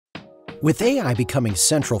With AI becoming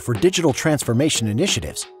central for digital transformation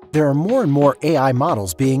initiatives, there are more and more AI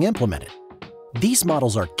models being implemented. These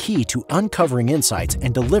models are key to uncovering insights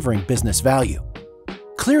and delivering business value.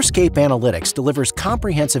 ClearScape Analytics delivers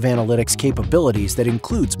comprehensive analytics capabilities that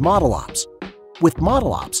includes ModelOps. With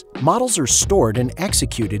ModelOps, models are stored and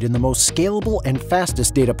executed in the most scalable and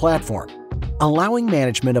fastest data platform, allowing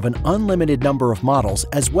management of an unlimited number of models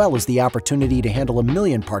as well as the opportunity to handle 1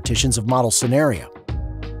 million partitions of model scenario.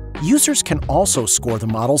 Users can also score the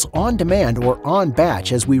models on demand or on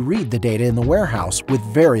batch as we read the data in the warehouse with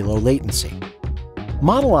very low latency.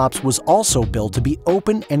 ModelOps was also built to be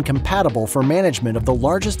open and compatible for management of the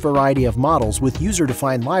largest variety of models with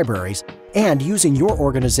user-defined libraries and using your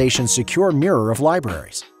organization's secure mirror of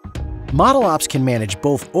libraries. ModelOps can manage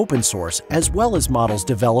both open source as well as models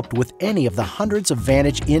developed with any of the hundreds of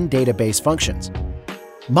Vantage in-database functions.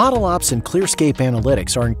 ModelOps and ClearScape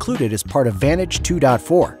Analytics are included as part of Vantage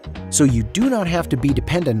 2.4, so you do not have to be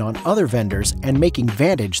dependent on other vendors and making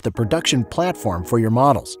Vantage the production platform for your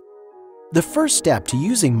models. The first step to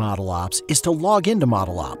using ModelOps is to log into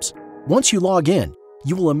ModelOps. Once you log in,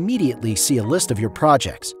 you will immediately see a list of your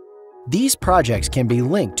projects. These projects can be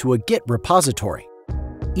linked to a Git repository.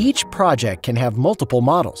 Each project can have multiple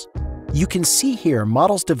models. You can see here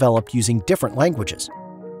models developed using different languages.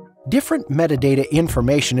 Different metadata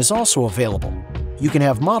information is also available. You can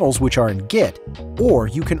have models which are in Git, or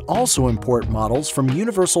you can also import models from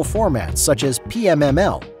universal formats such as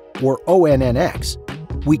PMML or ONNX.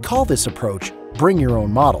 We call this approach Bring Your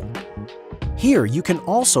Own Model. Here you can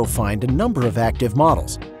also find a number of active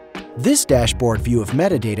models. This dashboard view of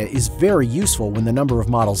metadata is very useful when the number of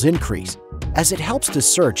models increase, as it helps to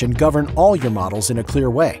search and govern all your models in a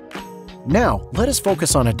clear way. Now, let us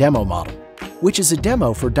focus on a demo model, which is a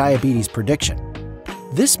demo for diabetes prediction.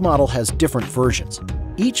 This model has different versions.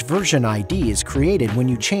 Each version ID is created when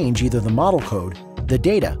you change either the model code, the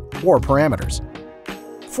data, or parameters.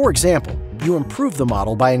 For example, you improve the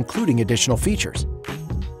model by including additional features.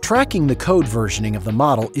 Tracking the code versioning of the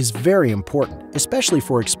model is very important, especially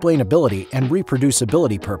for explainability and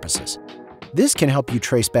reproducibility purposes. This can help you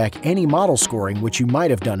trace back any model scoring which you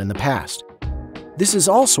might have done in the past. This is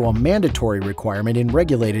also a mandatory requirement in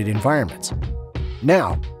regulated environments.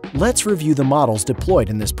 Now, let's review the models deployed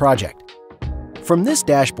in this project. From this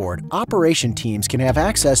dashboard, operation teams can have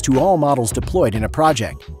access to all models deployed in a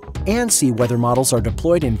project and see whether models are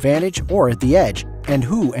deployed in Vantage or at the edge and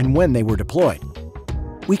who and when they were deployed.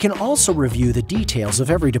 We can also review the details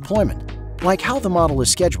of every deployment, like how the model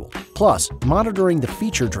is scheduled, plus monitoring the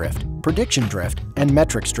feature drift, prediction drift, and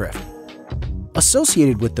metrics drift.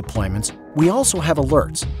 Associated with deployments, we also have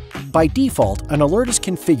alerts. By default, an alert is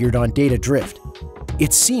configured on data drift.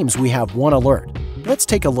 It seems we have one alert. Let's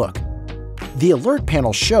take a look. The alert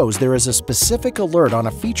panel shows there is a specific alert on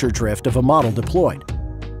a feature drift of a model deployed.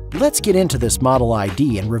 Let's get into this model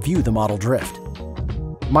ID and review the model drift.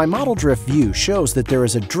 My model drift view shows that there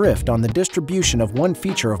is a drift on the distribution of one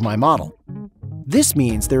feature of my model. This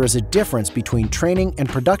means there is a difference between training and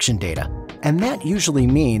production data, and that usually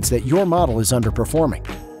means that your model is underperforming.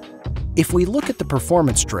 If we look at the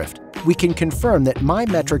performance drift, we can confirm that my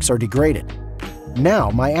metrics are degraded. Now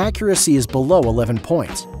my accuracy is below 11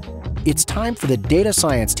 points. It's time for the data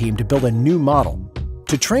science team to build a new model.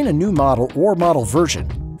 To train a new model or model version,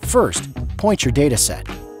 first, point your dataset.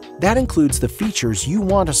 That includes the features you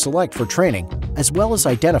want to select for training, as well as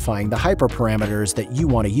identifying the hyperparameters that you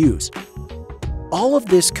want to use. All of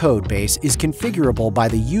this code base is configurable by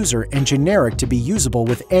the user and generic to be usable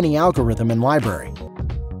with any algorithm and library.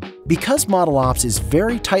 Because ModelOps is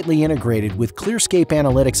very tightly integrated with ClearScape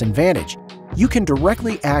Analytics and Vantage, you can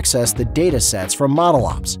directly access the datasets from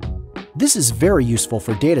ModelOps. This is very useful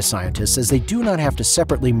for data scientists as they do not have to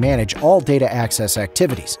separately manage all data access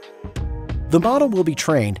activities. The model will be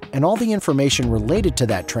trained and all the information related to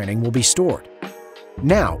that training will be stored.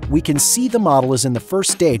 Now, we can see the model is in the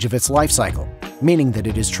first stage of its life cycle, meaning that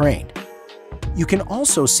it is trained. You can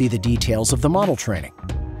also see the details of the model training.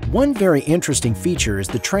 One very interesting feature is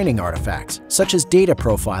the training artifacts, such as data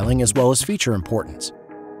profiling as well as feature importance.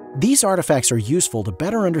 These artifacts are useful to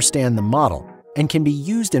better understand the model and can be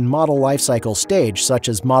used in model lifecycle stage such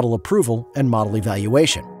as model approval and model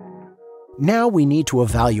evaluation. Now we need to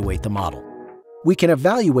evaluate the model. We can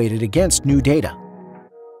evaluate it against new data.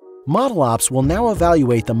 ModelOps will now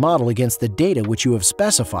evaluate the model against the data which you have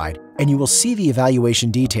specified, and you will see the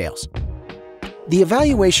evaluation details. The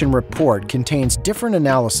evaluation report contains different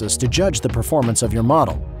analysis to judge the performance of your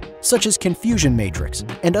model, such as confusion matrix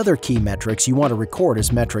and other key metrics you want to record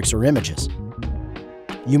as metrics or images.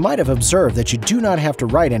 You might have observed that you do not have to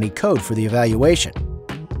write any code for the evaluation.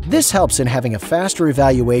 This helps in having a faster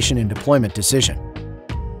evaluation and deployment decision.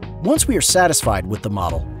 Once we are satisfied with the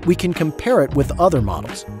model, we can compare it with other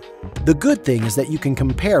models. The good thing is that you can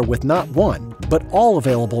compare with not one, but all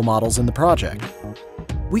available models in the project.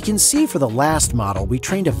 We can see for the last model we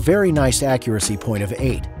trained a very nice accuracy point of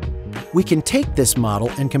 8. We can take this model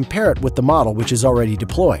and compare it with the model which is already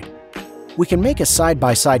deployed. We can make a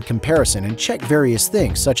side-by-side comparison and check various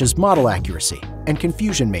things such as model accuracy and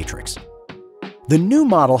confusion matrix. The new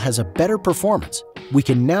model has a better performance. We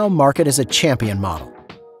can now mark it as a champion model.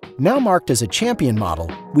 Now marked as a champion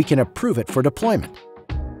model, we can approve it for deployment.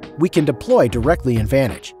 We can deploy directly in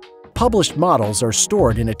Vantage. Published models are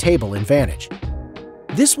stored in a table in Vantage.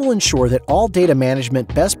 This will ensure that all data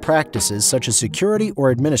management best practices such as security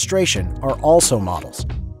or administration are also models.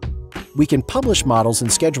 We can publish models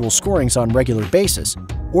and schedule scorings on a regular basis,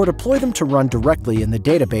 or deploy them to run directly in the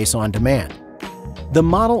database on demand. The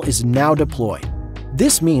model is now deployed.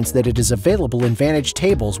 This means that it is available in Vantage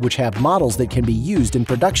tables which have models that can be used in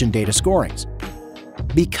production data scorings.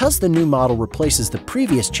 Because the new model replaces the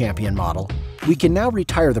previous champion model, we can now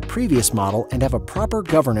retire the previous model and have a proper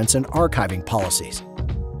governance and archiving policies.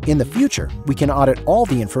 In the future, we can audit all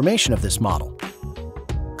the information of this model.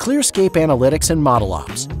 ClearScape Analytics and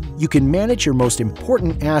ModelOps. You can manage your most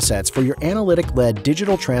important assets for your analytic-led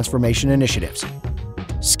digital transformation initiatives.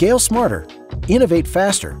 Scale smarter, innovate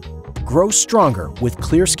faster, grow stronger with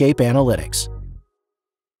ClearScape Analytics.